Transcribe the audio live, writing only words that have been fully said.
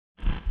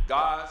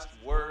God's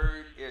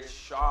word is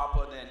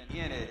sharper than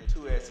any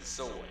two-edged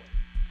sword,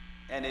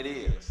 and it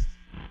is.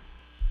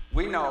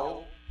 We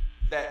know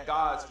that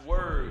God's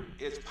word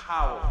is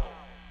powerful.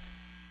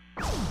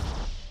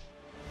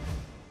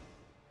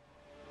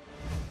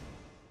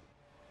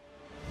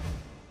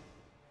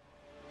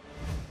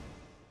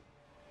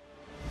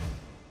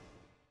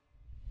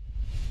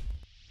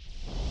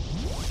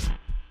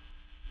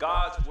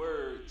 God's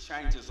word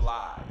changes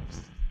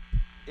lives.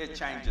 It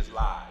changes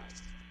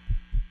lives.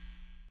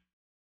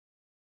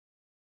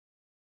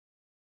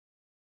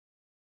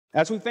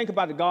 As we think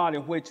about the God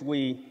in which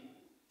we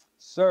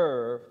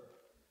serve,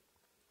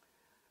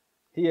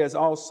 He is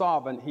all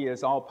sovereign, He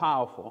is all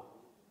powerful,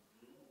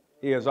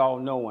 He is all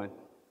knowing.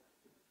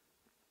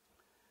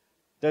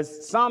 The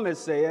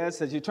psalmist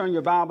says, as you turn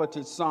your Bible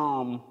to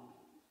Psalm,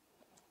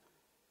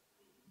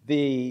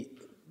 the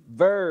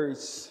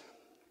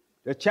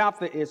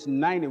chapter is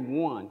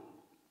 91.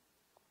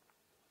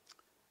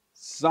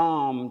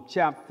 Psalm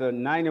chapter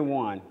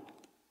 91,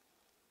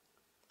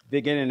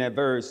 beginning at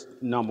verse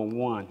number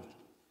 1.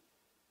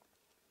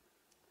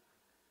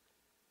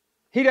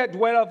 He that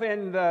dwelleth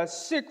in the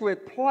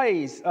secret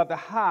place of the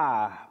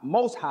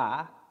Most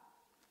High,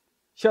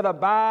 shall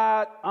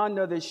abide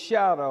under the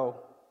shadow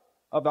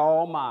of the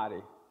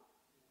Almighty.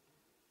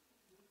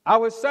 I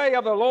would say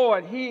of the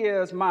Lord, He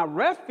is my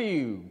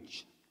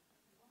refuge.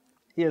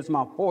 He is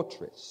my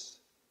fortress.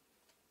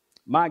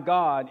 My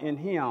God, in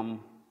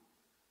Him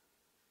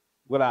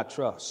will I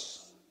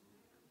trust.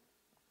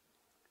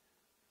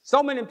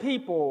 So many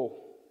people,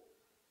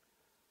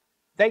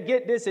 they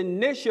get this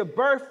initial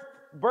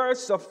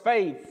bursts of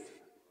faith.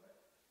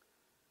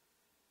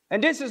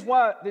 And this is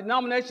what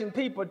denomination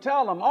people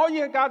tell them. All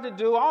you have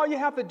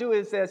to do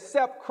is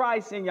accept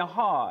Christ in your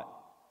heart.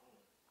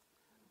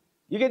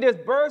 You get this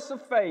burst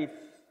of faith,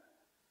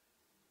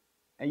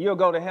 and you'll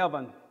go to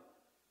heaven.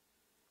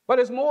 But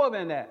it's more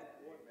than that.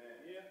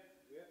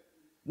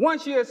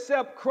 Once you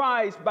accept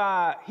Christ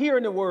by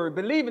hearing the word,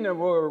 believing the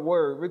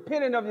word,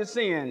 repenting of your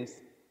sins,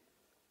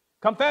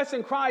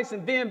 confessing Christ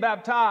and being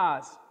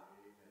baptized,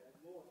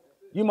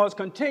 you must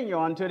continue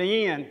unto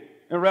the end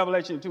in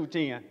Revelation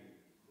 2:10.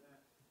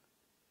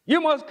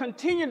 You must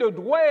continue to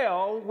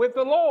dwell with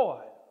the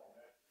Lord.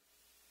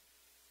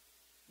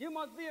 You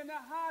must be in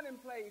that hiding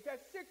place,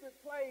 that secret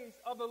place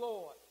of the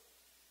Lord.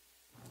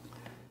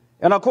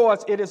 And of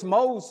course, it is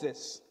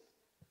Moses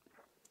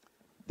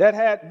that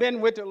had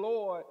been with the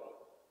Lord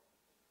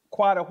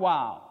quite a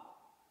while.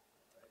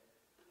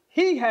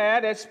 He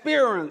had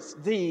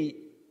experienced the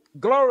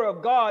glory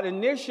of God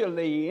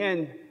initially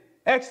in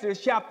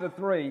Exodus chapter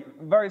 3,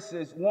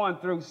 verses 1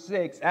 through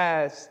 6,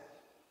 as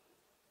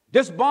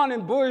this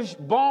burning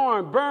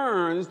barn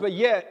burns, but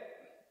yet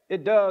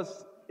it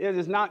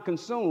is not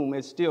consumed.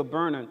 It's still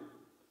burning.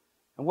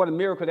 And what a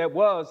miracle that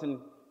was. And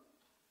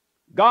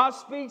God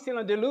speaks in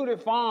a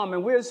diluted form,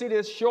 and we'll see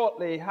this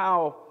shortly,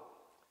 how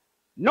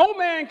no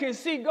man can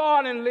see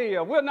God and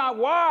live. We're not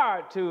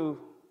wired to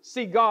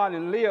see God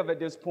and live at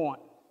this point.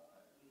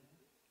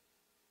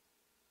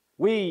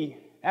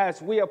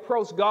 As we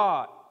approach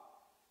God,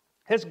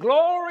 His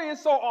glory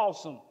is so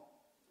awesome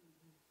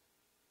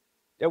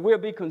that we'll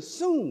be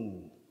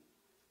consumed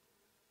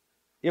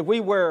if we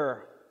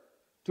were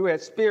to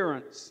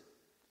experience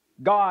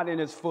God in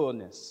His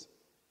fullness.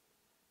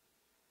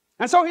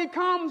 And so He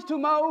comes to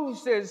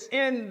Moses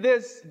in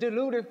this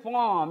diluted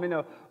form, in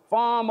the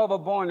form of a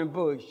burning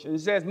bush,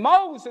 and says,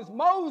 Moses,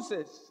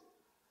 Moses,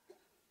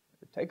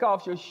 take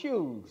off your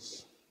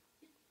shoes.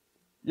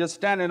 You're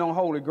standing on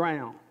holy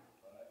ground.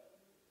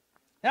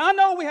 And I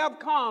know we have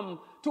come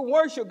to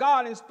worship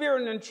God in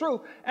spirit and in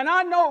truth. And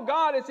I know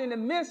God is in the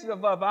midst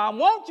of us. I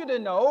want you to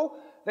know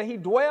that He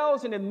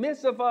dwells in the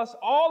midst of us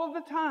all of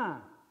the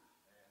time.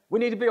 We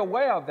need to be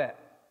aware of that.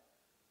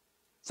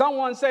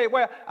 Someone say,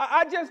 well,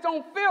 I just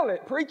don't feel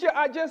it. Preacher,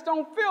 I just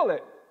don't feel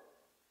it.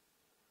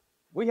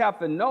 We have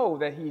to know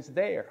that He's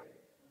there.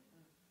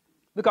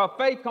 Because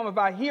faith comes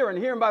by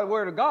hearing, hearing by the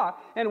Word of God.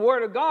 And the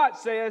Word of God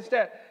says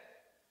that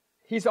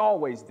He's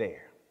always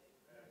there.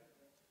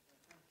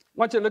 I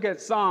want you to look at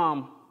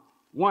Psalm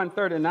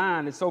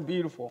 139. It's so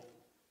beautiful.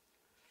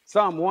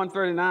 Psalm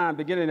 139,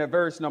 beginning at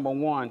verse number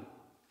 1.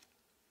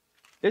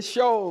 It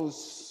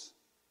shows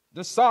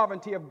the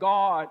sovereignty of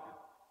God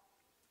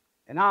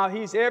and how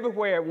He's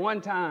everywhere at one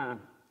time,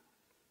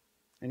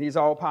 and He's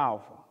all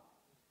powerful.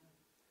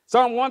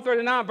 Psalm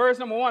 139, verse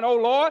number 1. O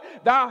Lord,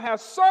 Thou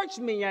hast searched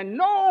me and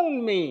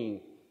known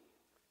me.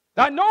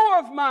 Thou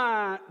knowest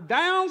my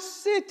down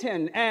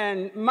sitting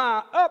and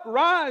my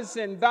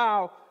uprising.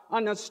 Thou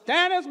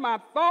understandest my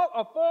thought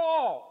afar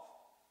off.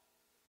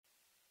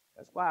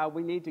 That's why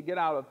we need to get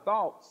our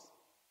thoughts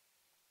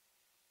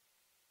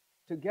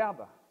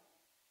together.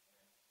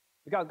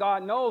 Because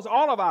God knows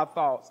all of our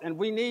thoughts, and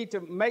we need to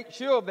make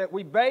sure that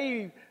we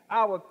bathe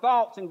our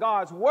thoughts in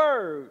God's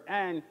word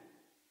and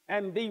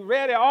be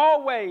ready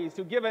always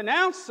to give an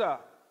answer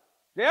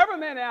to every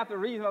man after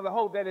reason of the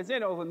hope that is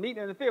in us and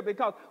meeting in the field,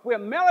 because we're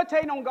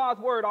meditating on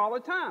God's word all the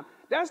time.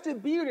 That's the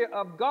beauty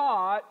of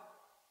God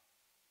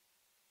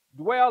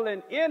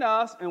dwelling in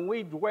us and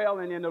we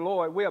dwelling in the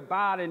Lord. We're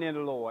abiding in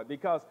the Lord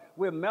because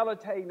we're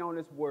meditating on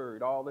His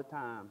word all the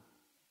time.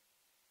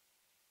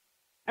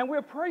 And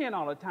we're praying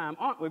all the time,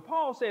 aren't we?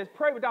 Paul says,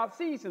 pray without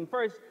ceasing.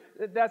 1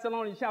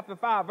 Thessalonians chapter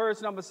 5,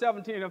 verse number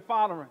 17 and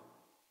following.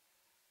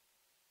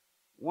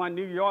 One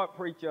New York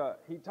preacher,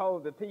 he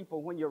told the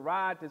people, when you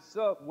ride the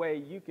subway,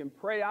 you can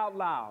pray out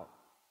loud.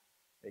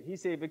 He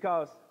said,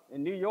 because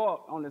in New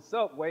York, on the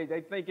subway,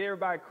 they think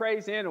everybody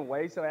crazy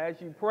anyway, so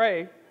as you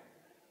pray,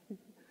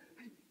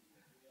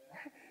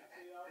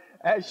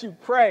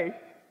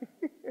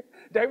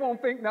 they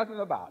won't think nothing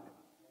about it.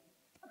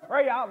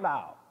 Pray out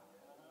loud.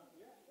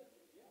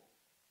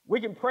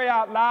 We can pray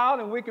out loud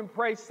and we can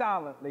pray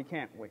silently,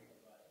 can't we?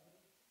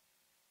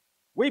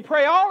 We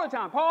pray all the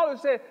time. Paul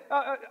has said,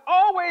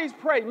 always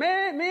pray.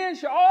 Men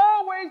should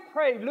always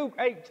pray. Luke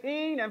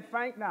 18, and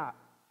faint not.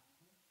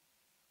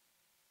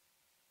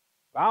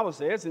 The Bible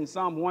says in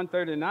Psalm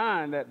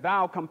 139 that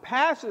thou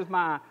compassest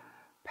my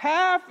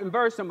path, in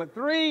verse number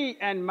 3,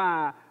 and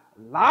my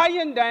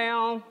lying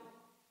down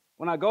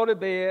when I go to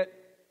bed,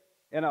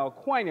 and are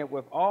acquainted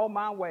with all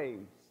my ways.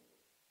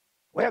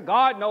 Well,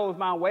 God knows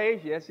my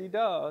ways. Yes, He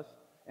does.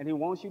 And He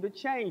wants you to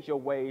change your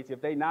ways if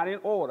they're not in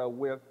order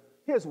with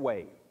His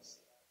ways.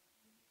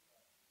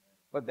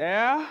 But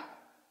there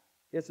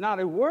is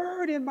not a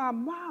word in my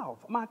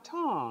mouth, my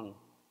tongue.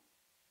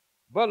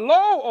 But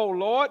lo, O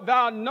Lord,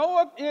 thou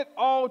knowest it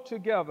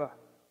altogether.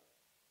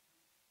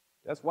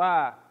 That's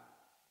why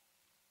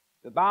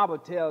the Bible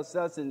tells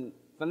us in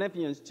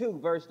Philippians 2,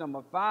 verse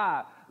number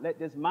 5, let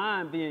this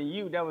mind be in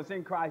you that was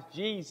in Christ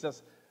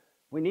Jesus.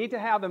 We need to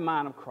have the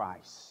mind of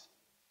Christ.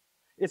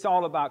 It's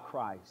all about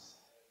Christ.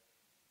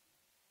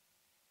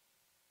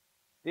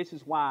 This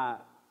is why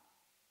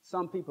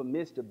some people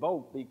miss the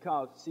boat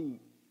because, see,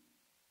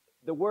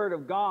 the Word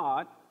of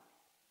God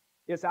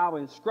is our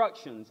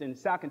instructions. In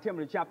 2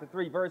 Timothy chapter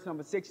 3, verse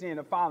number 16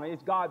 and following,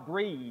 it's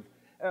God-breathed.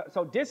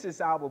 So this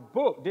is our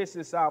book. This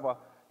is our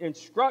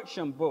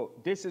instruction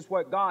book. This is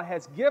what God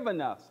has given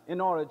us in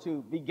order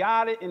to be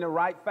guided in the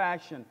right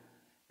fashion.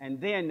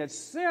 And then the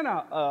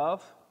center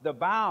of the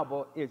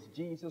Bible is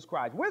Jesus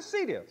Christ. We'll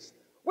see this.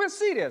 We'll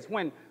see this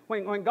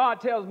when God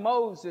tells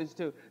Moses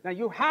to, now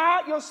you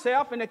hide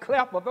yourself in the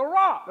cleft of the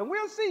rock. And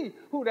we'll see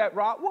who that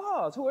rock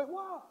was, who it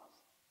was.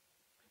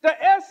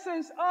 The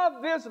essence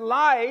of this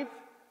life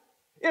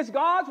is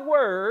God's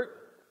word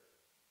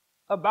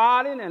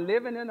abiding and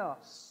living in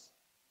us.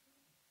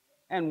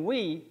 And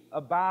we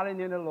abiding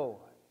in the Lord.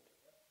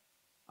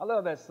 I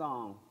love that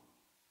song.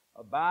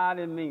 Abide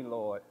in me,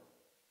 Lord.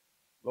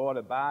 Lord,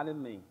 abide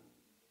in me.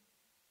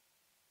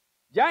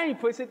 James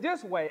puts it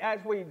this way,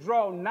 as we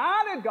draw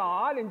nigh to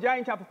God, in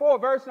James chapter 4,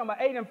 verse number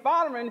 8 and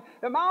following,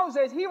 the Bible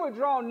says He will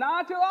draw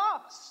nigh to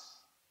us.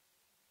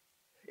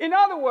 In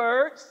other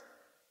words,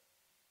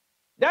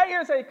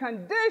 there is a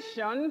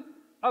condition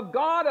of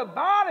God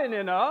abiding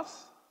in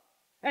us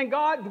and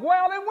God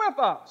dwelling with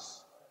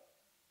us.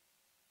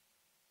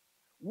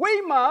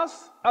 We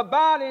must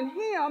abide in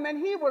Him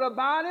and He will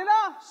abide in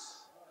us.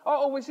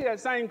 Oh, we see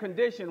that same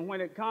condition when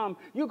it comes.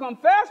 You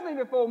confess me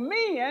before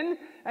men,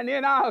 and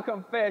then I'll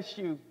confess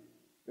you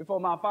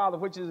before my Father,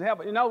 which is in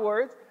heaven. In other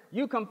words,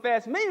 you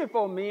confess me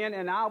before men,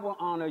 and I will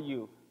honor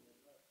you.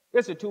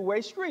 It's a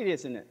two-way street,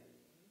 isn't it?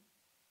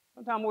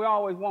 Sometimes we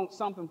always want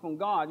something from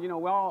God. You know,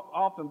 we all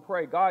often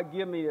pray, God,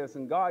 give me this,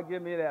 and God,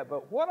 give me that.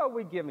 But what are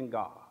we giving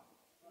God?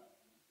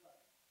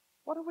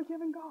 What are we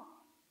giving God?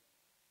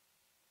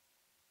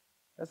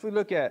 As we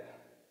look at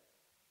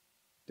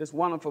this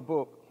wonderful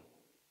book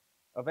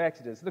of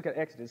Exodus, look at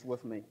Exodus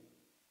with me.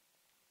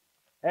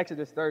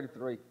 Exodus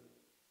 33,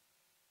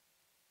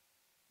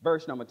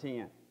 verse number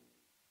 10.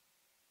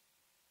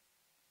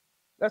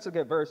 Let's look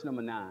at verse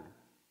number 9.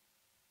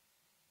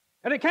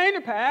 And it came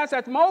to pass,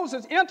 as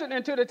Moses entered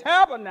into the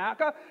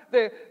tabernacle,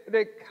 the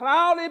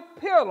cloudy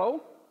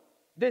pillow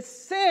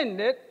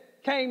descended,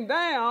 came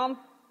down,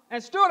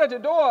 and stood at the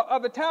door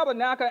of the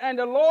tabernacle, and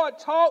the Lord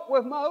talked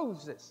with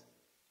Moses.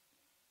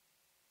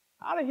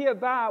 How did He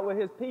abide with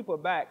His people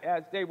back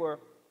as they were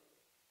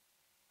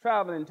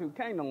traveling to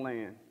Canaan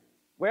land?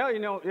 Well, you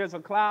know, there's a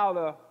cloud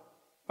of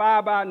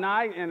fire by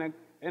night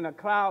and a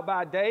cloud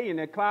by day, and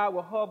the cloud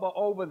will hover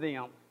over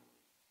them.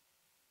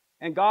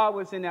 And God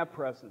was in their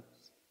presence.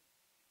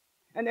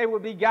 And they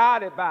would be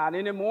guided by it.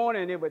 In the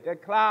morning, the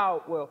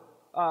cloud will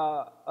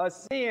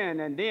ascend,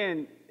 and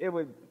then they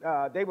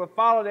would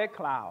follow that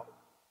cloud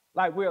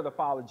like we're to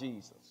follow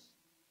Jesus.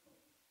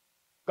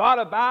 God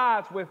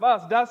abides with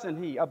us,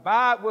 doesn't He?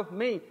 Abide with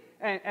me.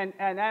 And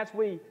as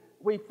we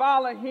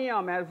follow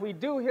Him, as we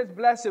do His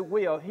blessed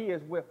will, He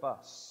is with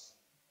us.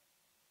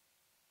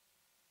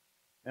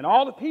 And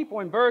all the people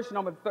in verse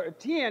number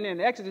 10 in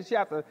Exodus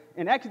chapter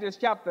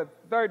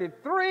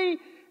 33,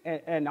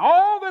 and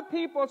all the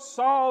people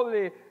saw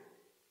the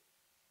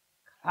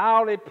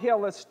cloudy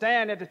pillar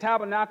stand at the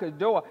tabernacle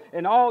door,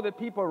 and all the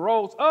people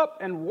rose up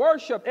and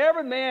worshiped,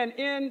 every man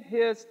in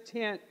his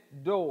tent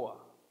door.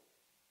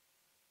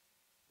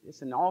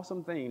 It's an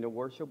awesome thing to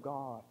worship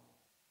God.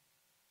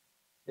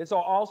 It's so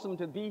awesome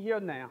to be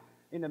here now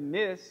in the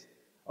midst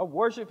of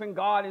worshiping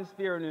God in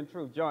spirit and in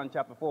truth. John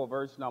chapter 4,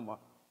 verse number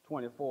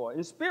 24.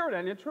 In spirit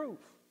and in truth.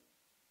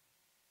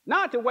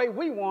 Not the way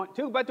we want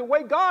to, but the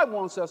way God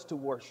wants us to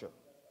worship.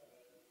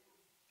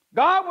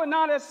 God will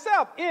not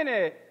accept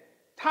any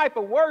type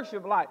of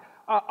worship like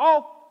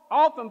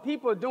often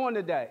people are doing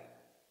today.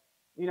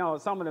 You know,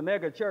 some of the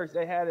mega church,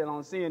 they had it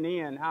on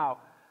CNN how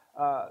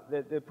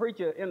the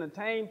preacher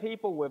entertained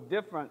people with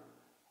different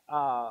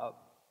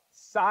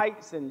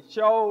sights and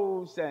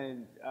shows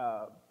and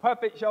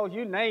puppet shows,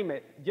 you name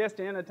it, just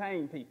to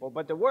entertain people.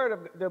 But the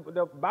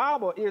the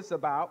Bible is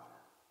about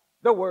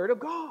the Word of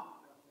God.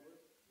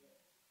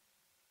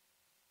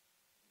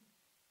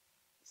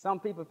 Some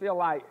people feel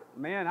like,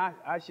 man,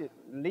 I should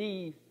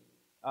leave,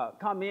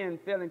 come in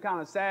feeling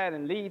kind of sad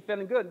and leave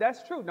feeling good.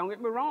 That's true. Don't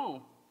get me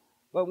wrong.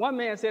 But one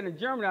man said in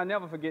Germany, I'll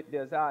never forget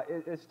this.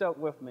 It stuck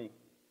with me.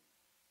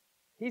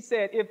 He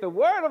said, if the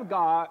Word of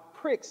God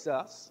pricks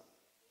us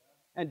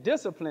and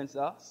disciplines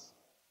us,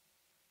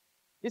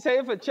 he said,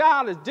 if a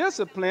child is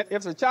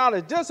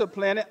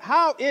disciplined,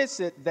 how is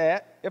it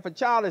that, if a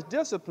child is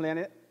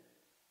disciplined,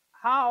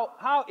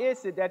 how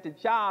is it that the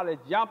child is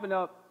jumping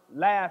up,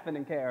 laughing,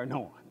 and carrying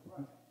on?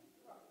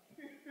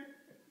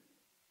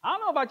 I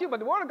don't know about you, but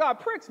the Word of God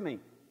pricks me.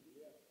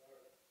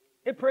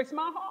 It pricks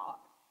my heart.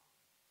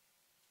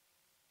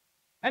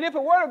 And if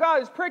the Word of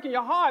God is pricking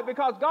your heart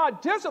because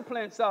God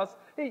disciplines us,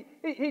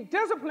 He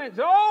disciplines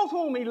those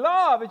whom He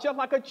loves. It's just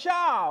like a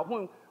child.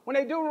 When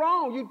they do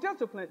wrong, you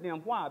discipline them.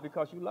 Why?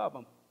 Because you love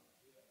them.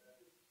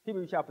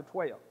 Hebrews chapter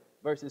 12,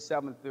 verses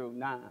 7 through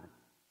 9.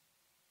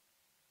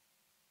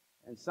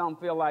 And some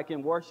feel like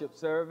in worship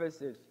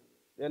service,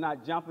 they're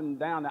not jumping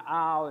down the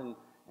aisle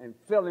and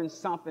feeling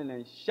something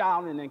and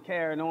shouting and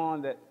carrying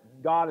on, that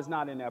God is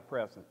not in their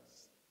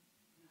presence.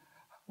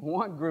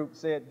 One group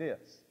said this.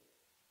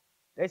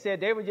 They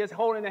said they were just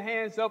holding their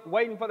hands up,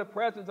 waiting for the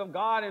presence of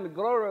God, and the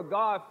glory of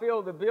God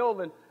filled the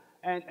building,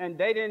 and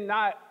they didn't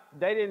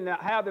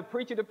have the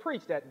preacher to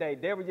preach that day.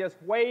 They were just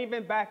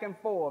waving back and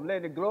forth,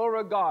 letting the glory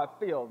of God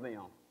fill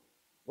them.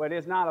 Well,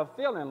 there's not a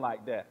feeling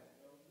like that.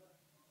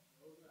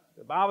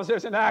 The Bible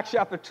says in Acts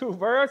chapter 2,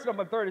 verse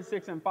number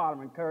 36 and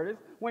following, Curtis,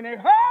 when they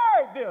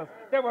heard this,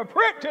 they were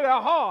pricked to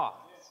their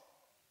hearts.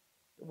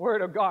 The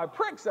Word of God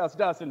pricks us,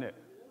 doesn't it?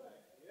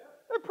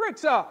 It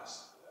pricks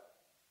us.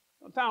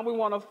 Sometimes we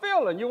want to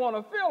feel it. You want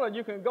to feel it,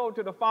 you can go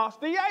to the Fox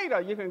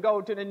Theater. You can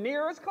go to the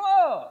nearest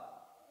club.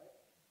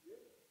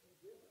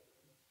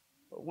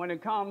 But when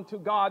it comes to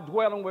God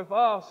dwelling with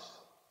us,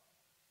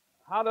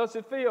 how does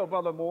it feel,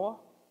 Brother Moore?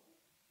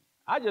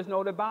 I just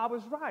know the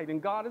Bible's right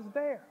and God is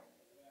there.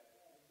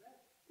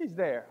 He's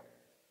there.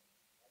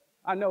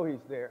 I know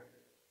He's there.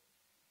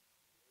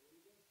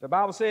 The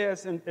Bible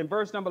says in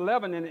verse number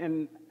 11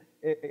 in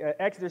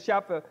Exodus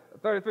chapter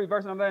 33,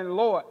 verse number 11, the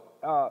Lord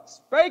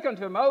spake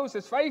unto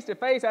Moses face to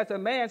face as a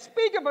man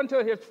speaketh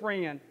unto his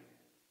friend.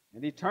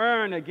 And he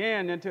turned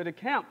again into the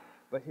camp.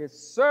 But his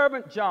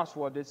servant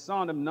Joshua, the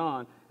son of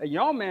Nun, a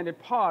young man,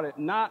 departed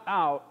not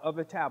out of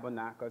the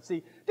tabernacle.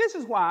 See, this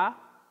is why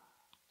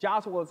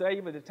Joshua was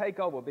able to take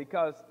over,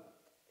 because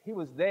he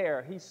was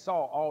there. He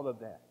saw all of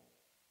that.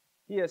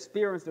 He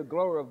experienced the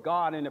glory of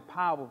God and the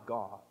power of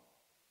God.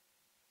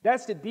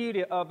 That's the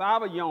beauty of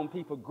our young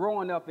people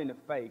growing up in the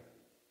faith.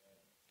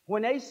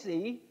 When they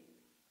see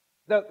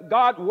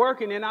God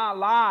working in our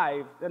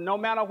lives, that no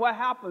matter what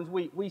happens,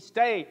 we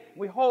stay,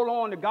 we hold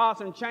on to God's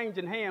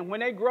unchanging hand.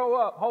 When they grow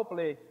up,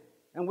 hopefully,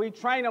 and we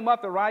train them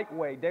up the right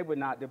way, they would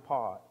not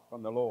depart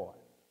from the Lord.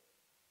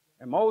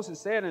 And Moses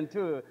said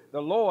unto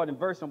the Lord in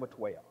verse number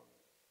 12,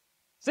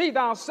 see,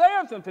 thou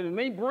sayest unto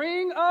me,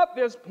 bring up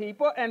this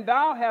people, and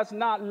thou hast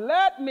not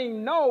let me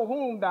know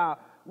whom thou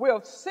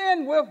wilt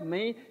send with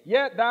me,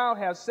 yet thou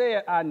hast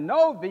said, I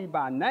know thee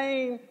by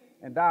name,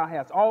 and thou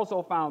hast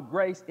also found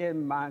grace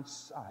in my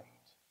sight.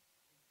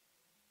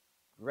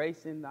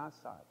 Grace in thy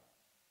sight.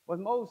 Was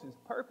Moses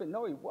perfect?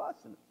 No, he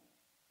wasn't.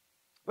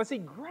 But see,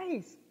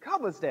 grace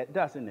covers that,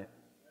 doesn't it?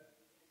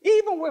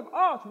 Even with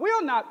us,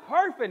 we're not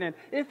perfect. In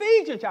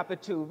Ephesians chapter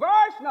 2,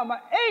 verse number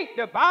 8,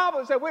 the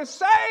Bible says we're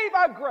saved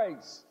by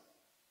grace.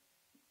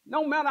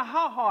 No matter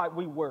how hard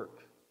we work,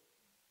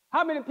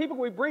 how many people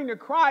we bring to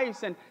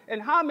Christ,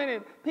 and how many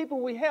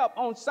people we help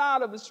on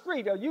side of the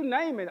street, or you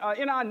name it,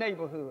 in our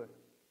neighborhood,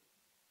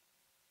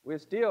 we're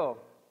still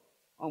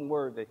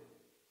unworthy.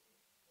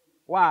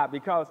 Why?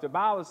 Because the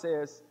Bible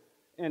says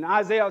in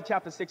Isaiah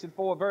chapter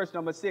 64, verse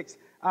number 6,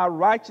 our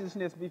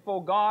righteousness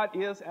before God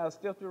is as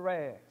filthy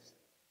rags.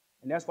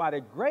 And that's why the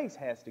grace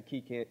has to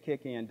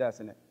kick in,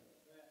 doesn't it?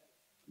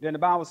 Then the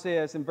Bible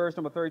says in verse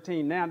number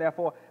 13, now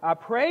therefore I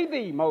pray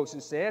thee,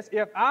 Moses says,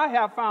 if I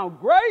have found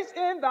grace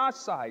in thy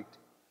sight,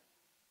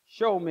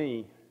 show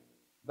me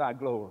thy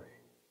glory.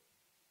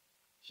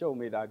 Show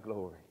me thy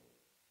glory,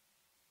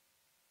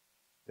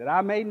 that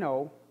I may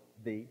know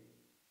thee,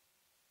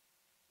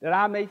 that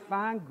I may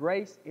find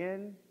grace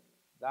in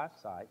thy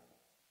sight.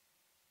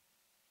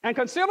 And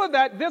consider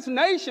that this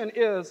nation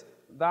is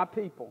thy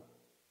people.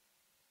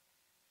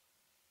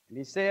 And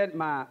he said,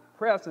 my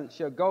presence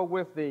shall go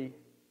with thee,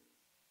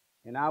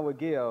 and I will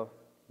give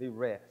thee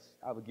rest.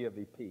 I will give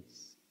thee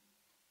peace.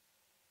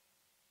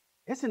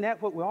 Isn't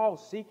that what we're all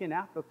seeking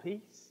after,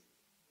 peace?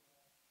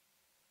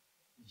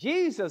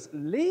 Jesus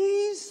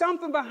leaves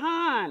something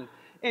behind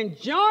in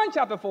John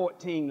chapter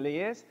 14,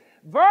 Liz,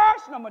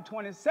 verse number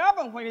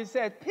 27, when he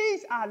says,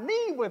 peace I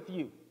leave with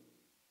you.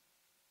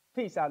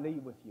 Peace I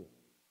leave with you.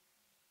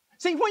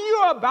 See, when you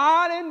are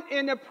abiding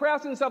in the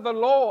presence of the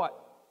Lord,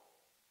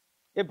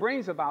 it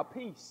brings about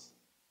peace.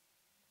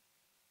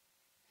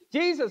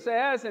 Jesus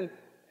says in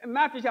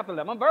Matthew chapter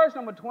 11, verse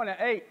number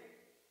 28,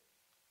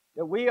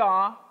 that we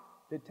are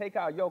to take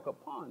our yoke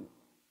upon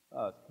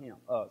us,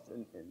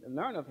 and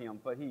learn of him,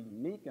 for he's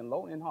meek and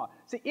lowly in heart.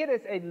 See, it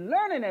is a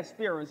learning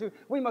experience.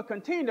 We must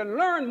continue to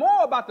learn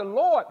more about the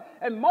Lord.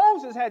 And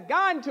Moses had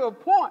gotten to a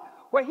point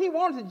where he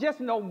wanted to just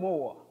know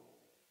more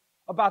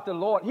about the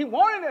Lord. He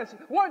wanted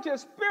to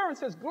experience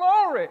his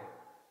glory.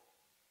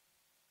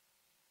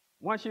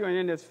 Once you're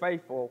in this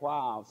faith for a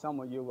while, some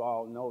of you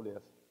all know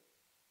this,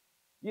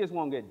 you just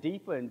want to get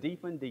deeper and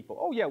deeper and deeper.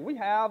 Oh, yeah, we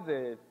have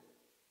the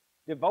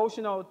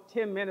devotional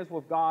 10 minutes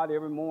with God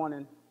every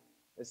morning,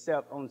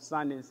 except on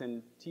Sundays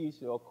and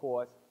Tuesdays, of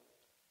course.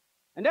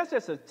 And that's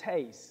just a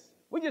taste.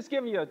 We're just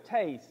giving you a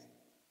taste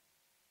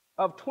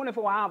of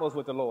 24 hours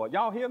with the Lord.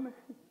 Y'all hear me?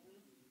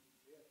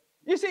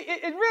 You see,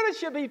 it really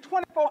should be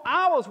 24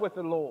 hours with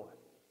the Lord.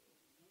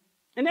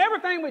 And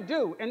everything we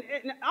do, and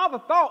our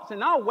thoughts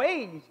and our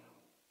ways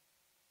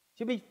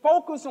should be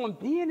focused on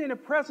being in the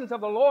presence of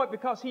the Lord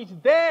because he's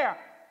there.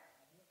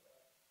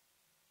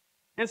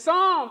 In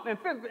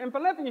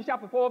Philippians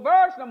chapter 4,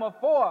 verse number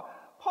 4,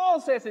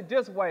 Paul says it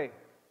this way,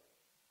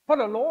 for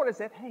the Lord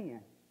is at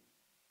hand.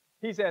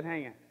 He's at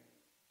hand.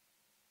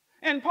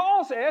 And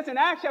Paul says in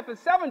Acts chapter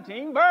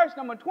 17, verse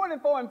number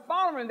 24 and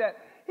following that,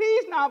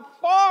 he's not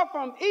far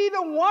from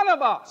either one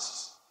of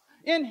us.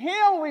 In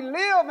him we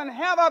live and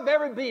have our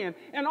very being.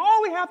 And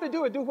all we have to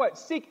do is do what?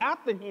 Seek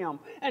after him.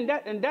 And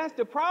that's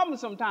the problem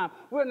sometimes.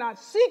 We're not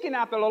seeking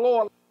after the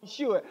Lord like we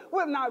should.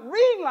 We're not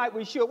reading like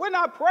we should. We're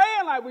not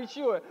praying like we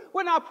should.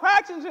 We're not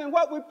practicing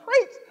what we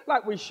preach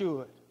like we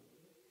should.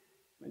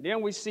 And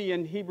then we see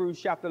in Hebrews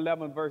chapter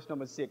 11, verse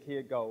number 6, here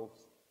it goes.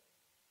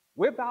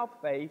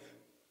 Without faith,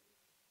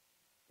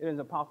 it is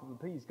impossible to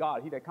please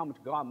God. He that cometh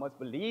to God must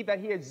believe that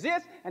he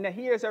exists and that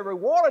he is a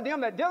rewarder of them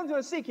that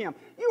diligently seek him.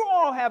 You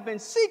all have been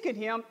seeking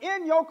him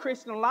in your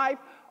Christian life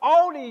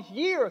all these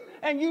years,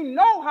 and you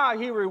know how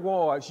he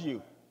rewards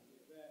you.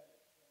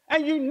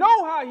 And you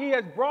know how he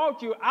has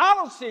brought you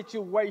out of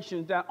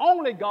situations that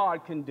only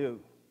God can do.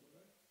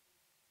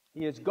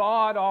 He is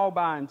God all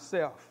by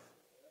himself.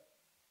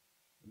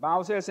 The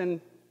Bible says,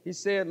 and he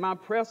said, my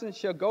presence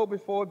shall go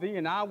before thee,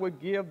 and I will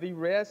give thee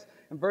rest.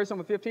 In verse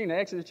number 15,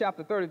 Exodus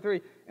chapter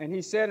 33, and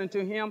he said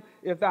unto him,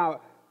 if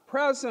thou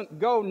presence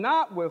go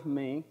not with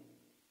me,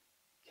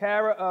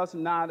 carry us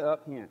not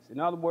up hence. In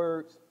other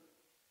words,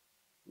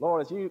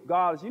 Lord,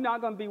 God, is you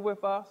not going to be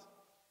with us?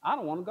 I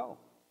don't want to go.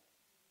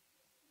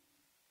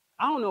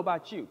 I don't know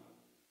about you.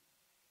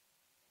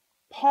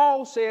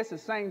 Paul says the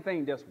same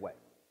thing this way.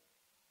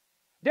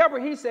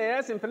 Therefore, he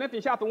says in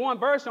Philippians chapter 1,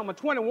 verse number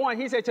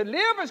 21, he said, to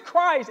live is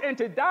Christ and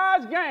to die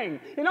is gain.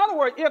 In other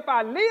words, if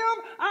I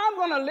live, I'm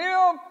going to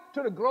live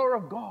to the glory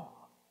of God.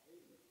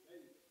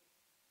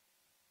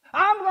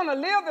 I'm going to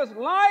live this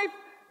life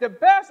the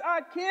best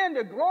I can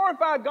to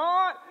glorify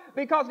God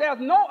because there's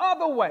no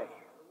other way.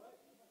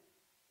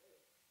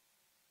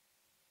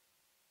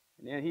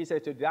 And then he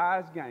said, to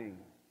die is gain.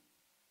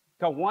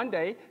 Because one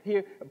day,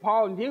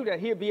 Paul knew that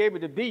he'd be able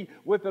to be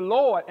with the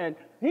Lord, and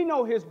he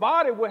knew his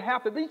body would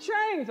have to be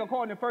changed,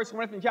 according to 1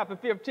 Corinthians chapter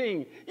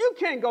 15. You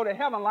can't go to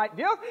heaven like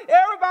this.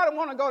 Everybody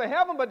want to go to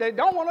heaven, but they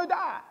don't want to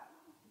die.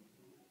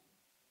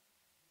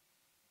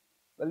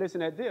 But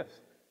listen at this.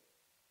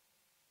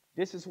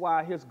 This is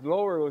why his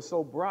glory was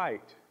so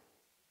bright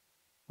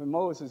when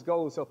Moses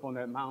goes up on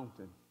that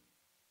mountain.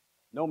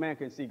 No man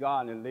can see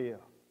God and live.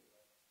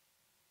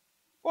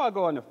 Before I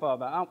go any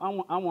further,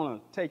 I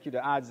want to take you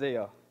to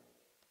Isaiah.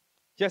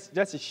 Just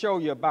to show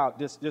you about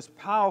this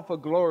powerful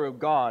glory of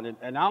God,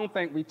 and I don't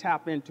think we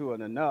tap into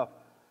it enough.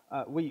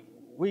 We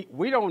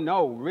don't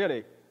know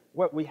really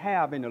what we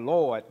have in the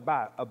Lord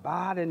by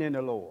abiding in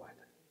the Lord.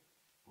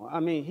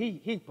 I mean,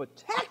 he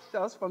protects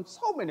us from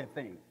so many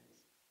things.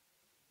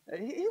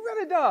 He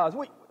really does.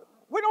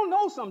 We don't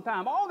know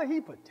sometimes all that he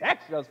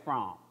protects us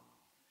from.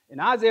 In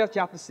Isaiah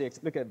chapter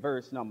 6, look at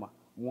verse number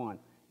 1.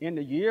 In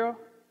the year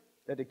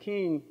that the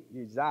king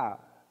Uzziah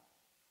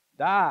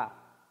died,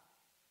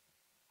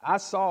 I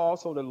saw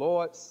also the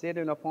Lord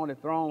sitting upon a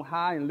throne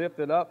high and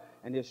lifted up,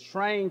 and his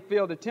train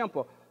filled the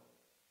temple.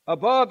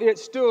 Above it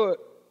stood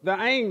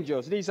the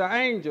angels. These are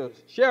angels,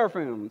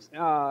 cherubims.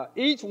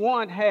 Each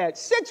one had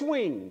 6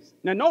 wings.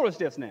 Now notice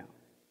this now.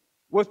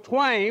 With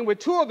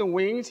 2 of the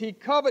wings, he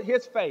covered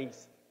his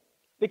face.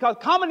 Because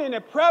coming in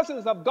the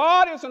presence of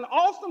God is an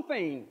awesome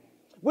thing.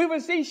 We will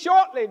see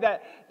shortly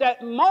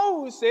that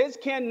Moses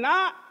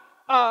cannot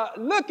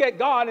look at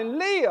God and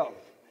live.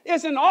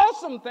 It's an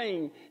awesome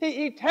thing.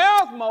 He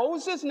tells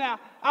Moses, now,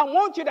 I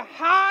want you to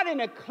hide in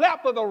the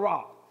cleft of the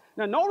rock.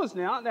 Now, notice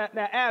now that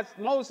as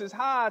Moses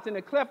hides in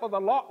the cleft of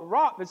the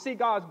rock to see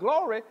God's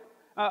glory,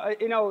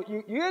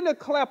 you're in the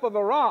cleft of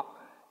a rock,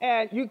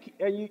 and you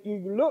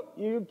look,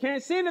 you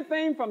can't see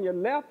anything from your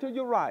left to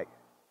your right.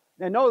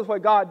 And notice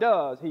what God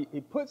does.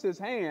 He puts his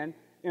hand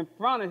in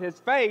front of his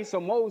face so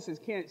Moses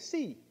can't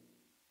see.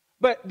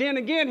 But then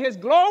again, his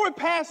glory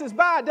passes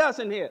by,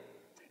 doesn't it?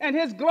 And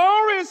his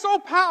glory is so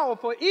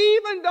powerful,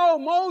 even though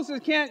Moses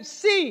can't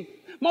see,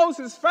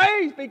 Moses'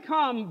 face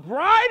becomes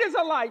bright as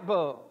a light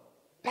bulb.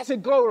 That's the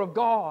glory of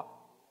God.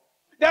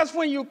 That's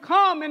when you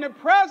come in the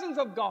presence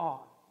of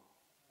God.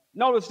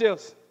 Notice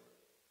this.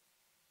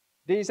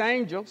 These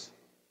angels,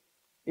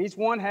 each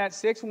one had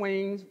 6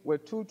 wings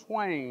with 2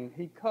 twain.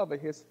 He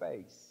covered his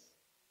face.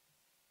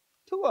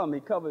 2 of them,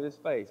 he covered his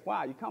face.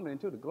 Why? You're coming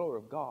into the glory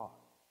of God.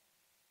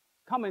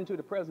 Coming into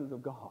the presence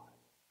of God.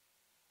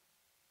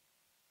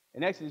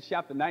 In Exodus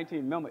chapter 19,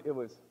 remember, it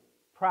was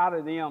proud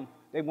of them.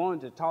 They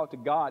wanted to talk to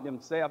God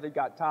themselves. They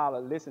got tired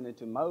of listening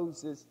to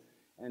Moses.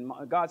 And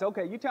God said,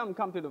 okay, you tell them to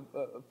come to the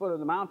foot of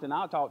the mountain.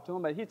 I'll talk to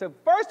them. But he said,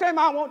 first thing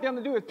I want them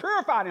to do is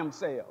purify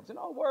themselves. In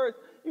other words,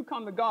 you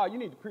come to God, you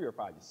need to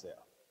purify yourself.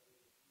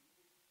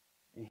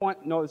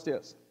 Notice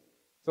this.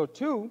 So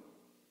 2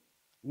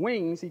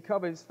 wings, he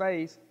covered his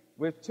face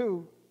with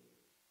 2.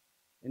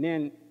 And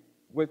then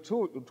with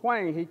 2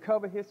 twain, he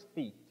covered his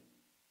feet.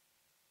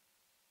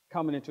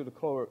 Coming into the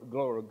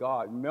glory of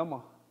God. Remember,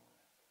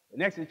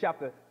 in Exodus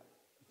chapter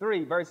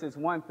 3, verses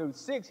 1 through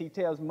 6, he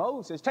tells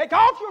Moses, take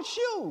off your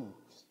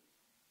shoes.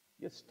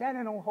 You're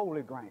standing on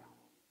holy ground.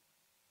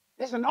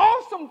 It's an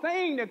awesome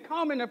thing to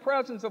come in the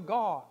presence of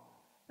God.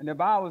 And the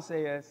Bible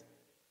says,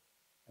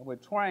 and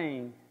with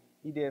twain,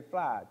 he did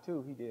fly.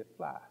 2, he did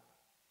fly.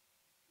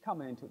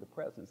 Coming into the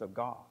presence of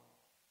God.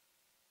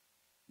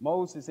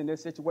 Moses, in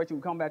this situation,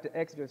 we come back to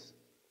Exodus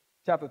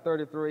chapter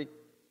 33.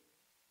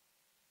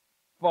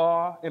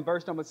 For, in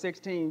verse number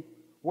 16,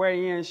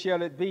 wherein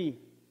shall it be,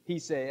 he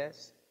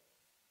says,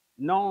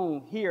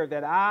 known here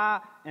that I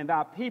and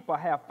thy people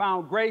have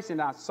found grace in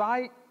thy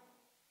sight.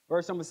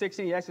 Verse number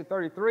 16, Exodus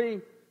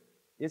 33,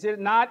 is it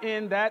not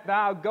in that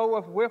thou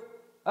goest with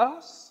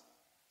us?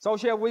 So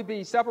shall we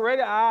be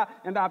separated, I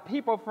and thy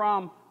people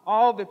from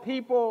all the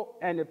people,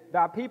 and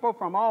thy people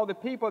from all the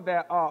people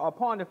that are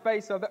upon the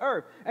face of the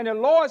earth. And the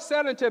Lord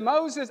said unto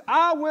Moses,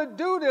 I will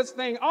do this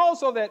thing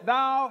also that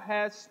thou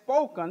hast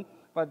spoken,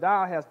 for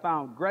thou hast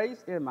found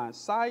grace in my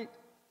sight,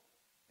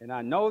 and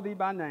I know thee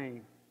by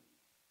name.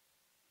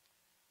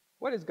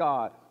 What is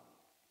God?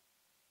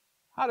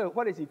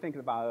 What is he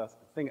thinking about us?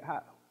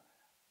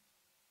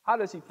 How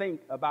does he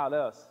think about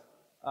us?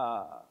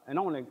 And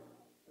only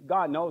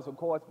God knows, of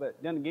course, but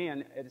then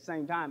again, at the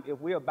same time,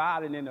 if we're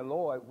abiding in the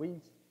Lord, we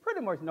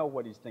pretty much know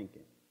what he's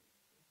thinking.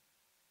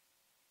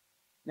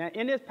 Now,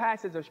 in this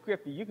passage of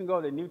Scripture, you can go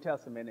to the New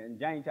Testament in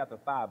James chapter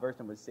 5, verse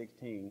number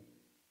 16.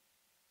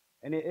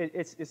 And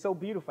it's so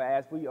beautiful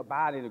as we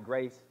abide in the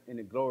grace and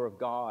the glory of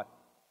God.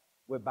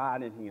 We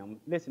abide in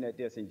him. Listen at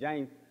this. In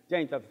James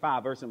chapter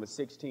 5, verse number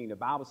 16, the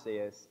Bible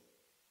says,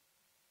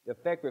 the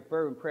effective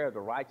fervent prayer of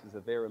the righteous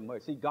is very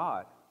much. See,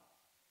 God,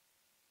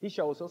 he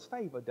shows us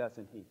favor,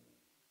 doesn't he?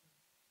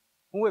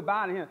 When we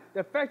abide in him, the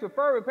effective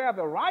fervent prayer of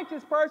the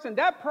righteous person,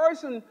 that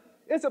person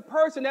is a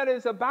person that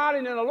is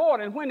abiding in the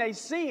Lord. And when they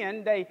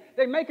sin, they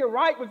make it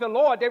right with the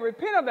Lord. They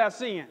repent of their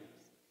sins.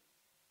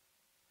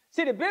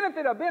 See, the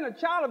benefit of being a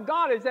child of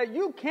God is that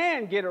you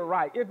can get it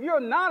right. If you're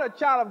not a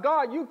child of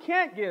God, you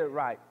can't get it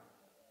right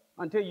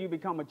until you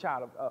become a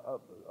child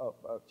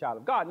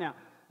of God. Now,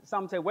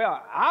 some say,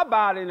 well, I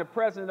abide in the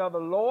presence of the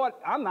Lord.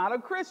 I'm not a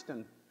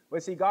Christian. Well,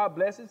 see, God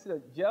blesses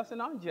the just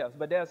and unjust.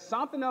 But there's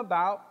something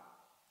about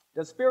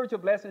the spiritual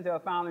blessings that are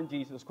found in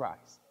Jesus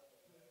Christ.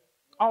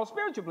 All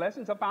spiritual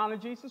blessings are found in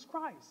Jesus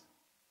Christ.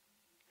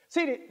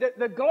 See,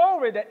 the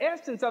glory, the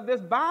essence of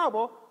this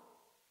Bible,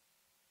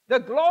 the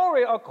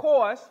glory, of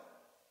course,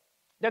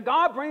 that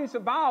God brings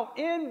about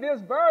in this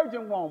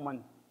virgin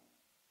woman.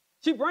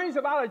 She brings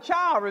about a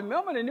child,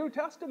 remember, in the New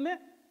Testament?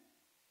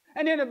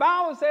 And then the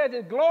Bible says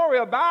that glory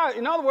abides.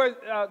 In other words,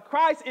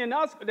 Christ in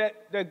us, that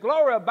the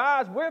glory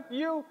abides with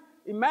you.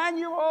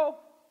 Emmanuel,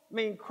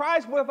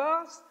 Christ with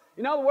us.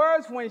 In other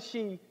words, when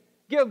she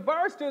gives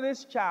birth to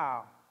this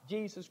child,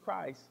 Jesus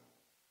Christ,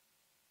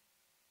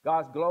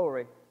 God's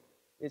glory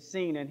is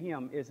seen in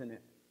him, isn't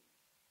it?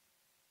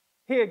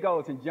 Here it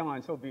goes in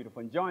John, so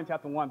beautiful. In John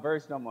chapter 1,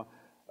 verse number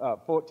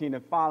 14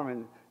 and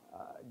following,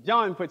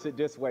 John puts it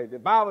this way. The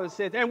Bible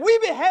says, and we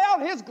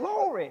beheld his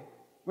glory.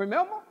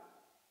 Remember?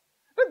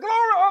 The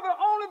glory of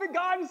the only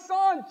begotten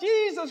Son,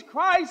 Jesus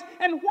Christ.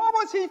 And what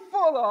was he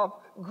full of?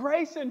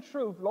 Grace and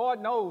truth.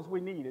 Lord knows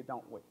we need it,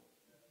 don't we?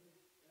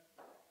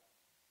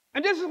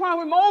 And this is why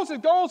when Moses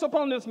goes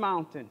upon this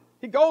mountain,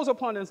 he goes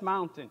upon this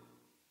mountain.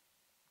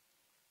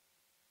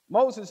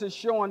 Moses is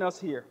showing us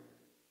here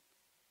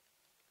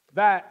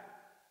that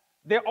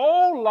the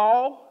old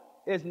law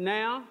is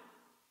now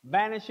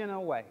vanishing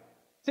away.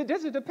 See,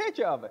 this is the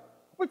picture of it.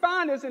 We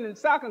find this in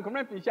 2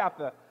 Corinthians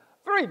chapter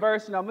 3,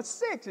 verse number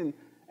 6.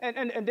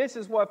 And this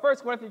is what 1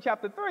 Corinthians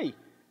chapter 3,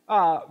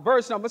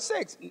 verse number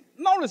 6.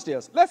 Notice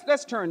this.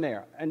 Let's turn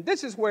there. And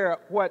this is where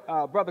what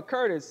Brother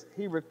Curtis,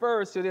 he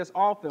refers to this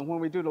often when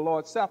we do the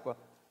Lord's Supper.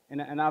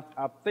 And I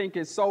think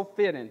it's so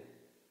fitting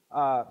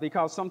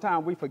because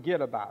sometimes we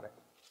forget about it.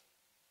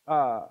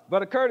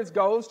 Brother Curtis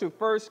goes to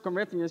 1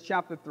 Corinthians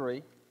chapter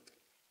 3.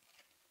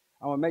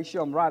 I want to make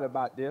sure I'm right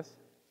about this.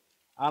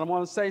 I don't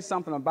want to say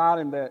something about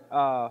him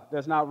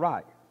that's not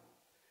right.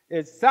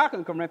 It's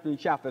 2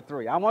 Corinthians chapter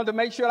 3. I wanted to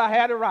make sure I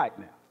had it right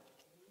now.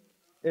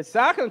 It's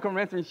 2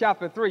 Corinthians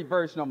chapter 3,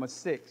 verse number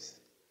 6.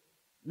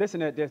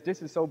 Listen at this.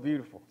 This is so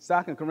beautiful.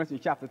 2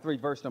 Corinthians chapter 3,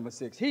 verse number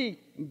 6. He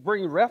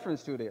brings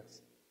reference to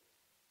this.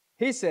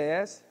 He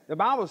says, the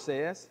Bible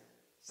says,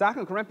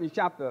 2 Corinthians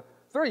chapter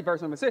 3,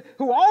 verse number 6,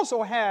 who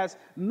also has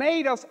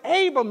made us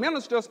able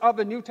ministers of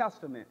the New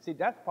Testament. See,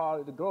 that's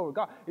part of the glory of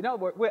God. You know,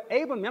 we're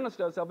able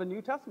ministers of the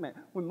New Testament.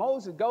 When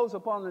Moses goes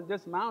upon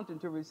this mountain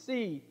to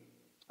receive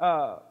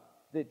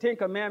the Ten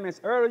Commandments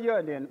earlier,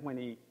 and then when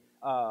he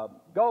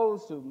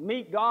goes to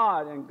meet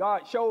God, and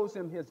God shows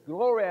him his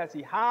glory as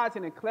he hides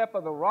in the cleft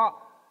of the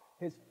rock,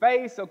 his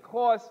face, of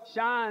course,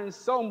 shines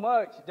so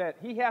much that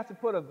he has to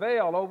put a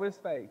veil over his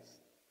face.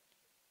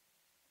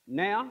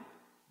 Now,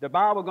 the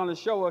Bible is going to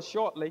show us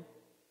shortly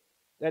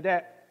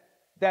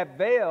that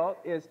veil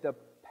is the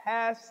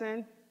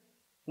passing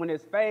when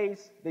his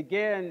face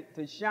began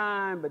to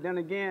shine, but then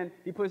again,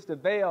 he puts the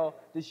veil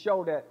to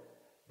show that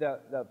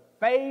the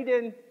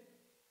fading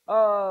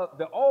of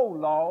the old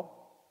law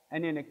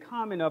and then the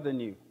coming of the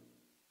new.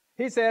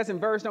 He says in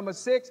verse number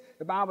 6,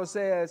 the Bible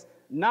says,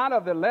 not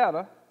of the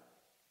letter,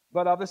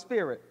 but of the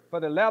Spirit. For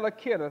the letter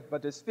killeth,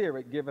 but the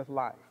Spirit giveth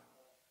life.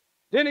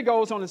 Then he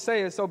goes on to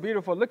say, it's so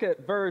beautiful. Look at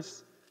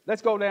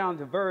let's go down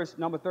to verse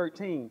number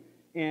 13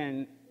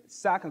 in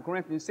 2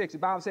 Corinthians 6. The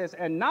Bible says,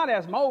 and not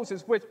as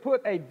Moses, which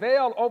put a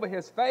veil over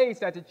his face,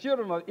 that the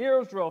children of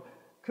Israel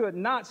could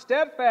not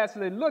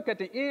steadfastly look at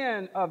the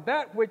end of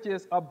that which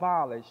is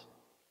abolished.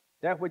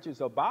 That which is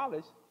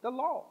abolished, the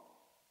law.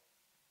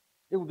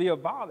 It will be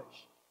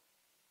abolished.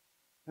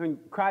 When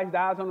Christ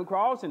dies on the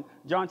cross in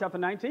John chapter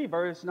 19,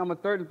 verse number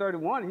 30 and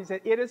 31, he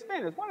said, it is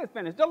finished. What is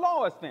finished? The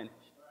law is finished.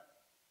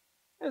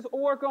 His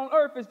work on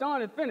earth is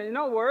done and finished. In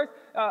other words,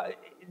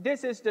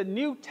 this is the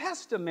New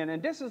Testament,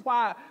 and this is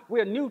why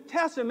we're New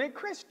Testament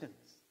Christians.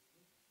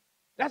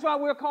 That's why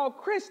we're called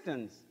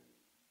Christians.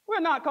 We're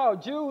not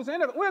called Jews,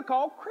 we're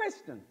called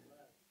Christians.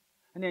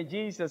 And then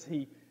Jesus,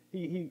 he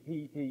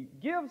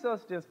gives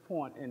us this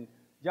point in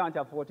John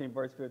chapter 14,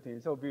 verse 15.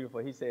 It's so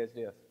beautiful. He says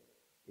this,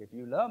 if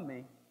you love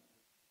me,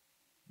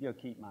 you'll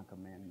keep my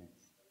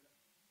commandments.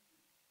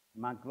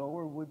 My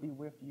glory will be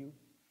with you,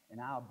 and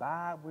I'll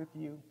abide with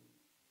you.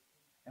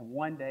 And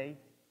one day,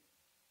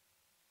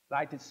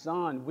 like the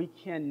sun, we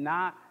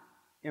cannot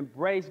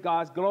embrace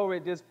God's glory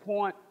at this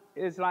point.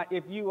 It's like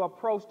if you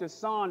approach the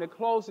sun, the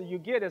closer you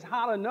get, it's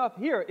hot enough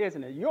here,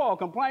 isn't it? You're all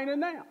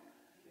complaining now.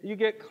 You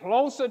get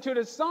closer to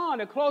the sun,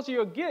 the closer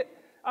you get,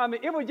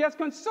 it will just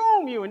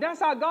consume you. And that's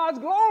how God's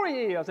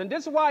glory is. And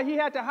this is why he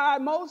had to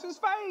hide Moses'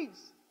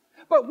 face.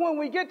 But when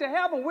we get to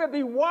heaven, we'll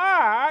be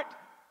wired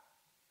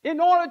in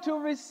order to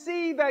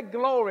receive that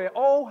glory.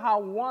 Oh, how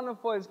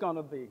wonderful it's going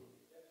to be.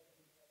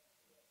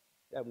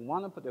 That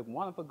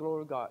wonderful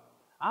glory of God.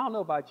 I don't know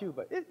about you,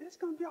 but it's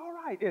going to be all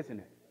right, isn't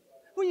it?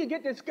 When you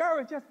get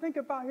discouraged, just think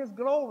about his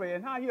glory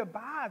and how he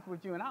abides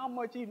with you and how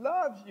much he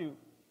loves you,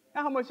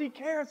 and how much he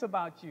cares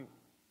about you.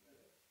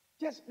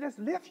 Just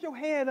lift your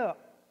head up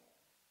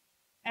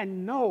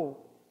and know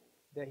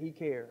that he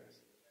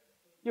cares.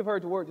 You've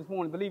heard the word this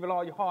morning, believe with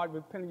all your heart,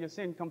 repent of your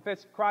sin,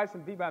 confess Christ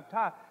and be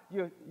baptized.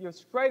 You're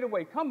straight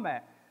away come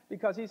back,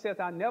 because he says,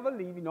 I'll never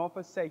leave you nor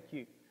forsake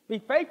you. Be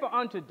faithful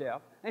unto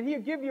death, and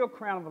he'll give you a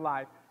crown of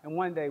life. And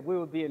one day we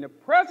will be in the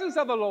presence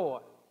of the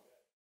Lord.